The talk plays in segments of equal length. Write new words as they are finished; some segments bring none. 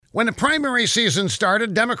When the primary season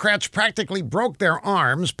started, Democrats practically broke their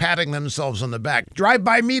arms, patting themselves on the back.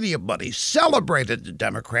 Drive-by media buddies celebrated the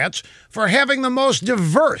Democrats for having the most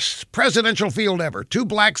diverse presidential field ever. 2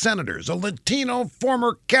 black senators, a Latino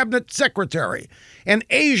former cabinet secretary, an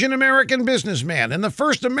Asian-American businessman, and the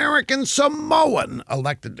first American Samoan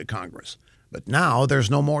elected to Congress. But now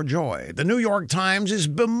there's no more joy. The New York Times is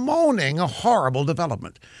bemoaning a horrible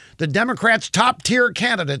development. The Democrats' top-tier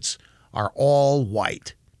candidates are all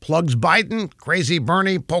white. Plugs Biden, Crazy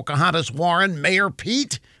Bernie, Pocahontas Warren, Mayor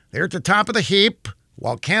Pete, they're at the top of the heap,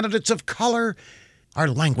 while candidates of color are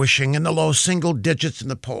languishing in the low single digits in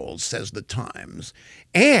the polls, says the Times.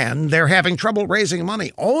 And they're having trouble raising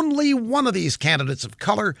money. Only one of these candidates of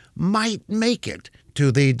color might make it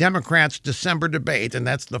to the Democrats' December debate, and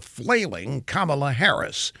that's the flailing Kamala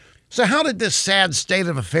Harris. So how did this sad state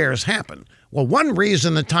of affairs happen? Well, one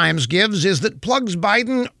reason the Times gives is that Plugs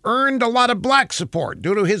Biden earned a lot of black support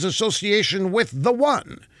due to his association with the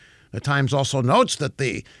One. The Times also notes that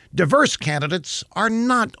the diverse candidates are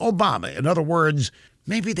not Obama. In other words,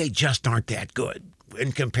 maybe they just aren't that good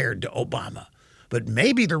when compared to Obama. But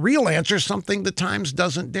maybe the real answer is something the Times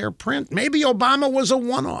doesn't dare print. Maybe Obama was a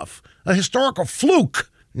one-off, a historical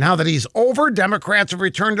fluke. Now that he's over, Democrats have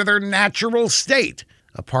returned to their natural state,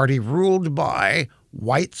 a party ruled by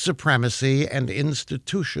white supremacy and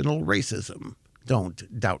institutional racism.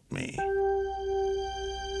 Don't doubt me.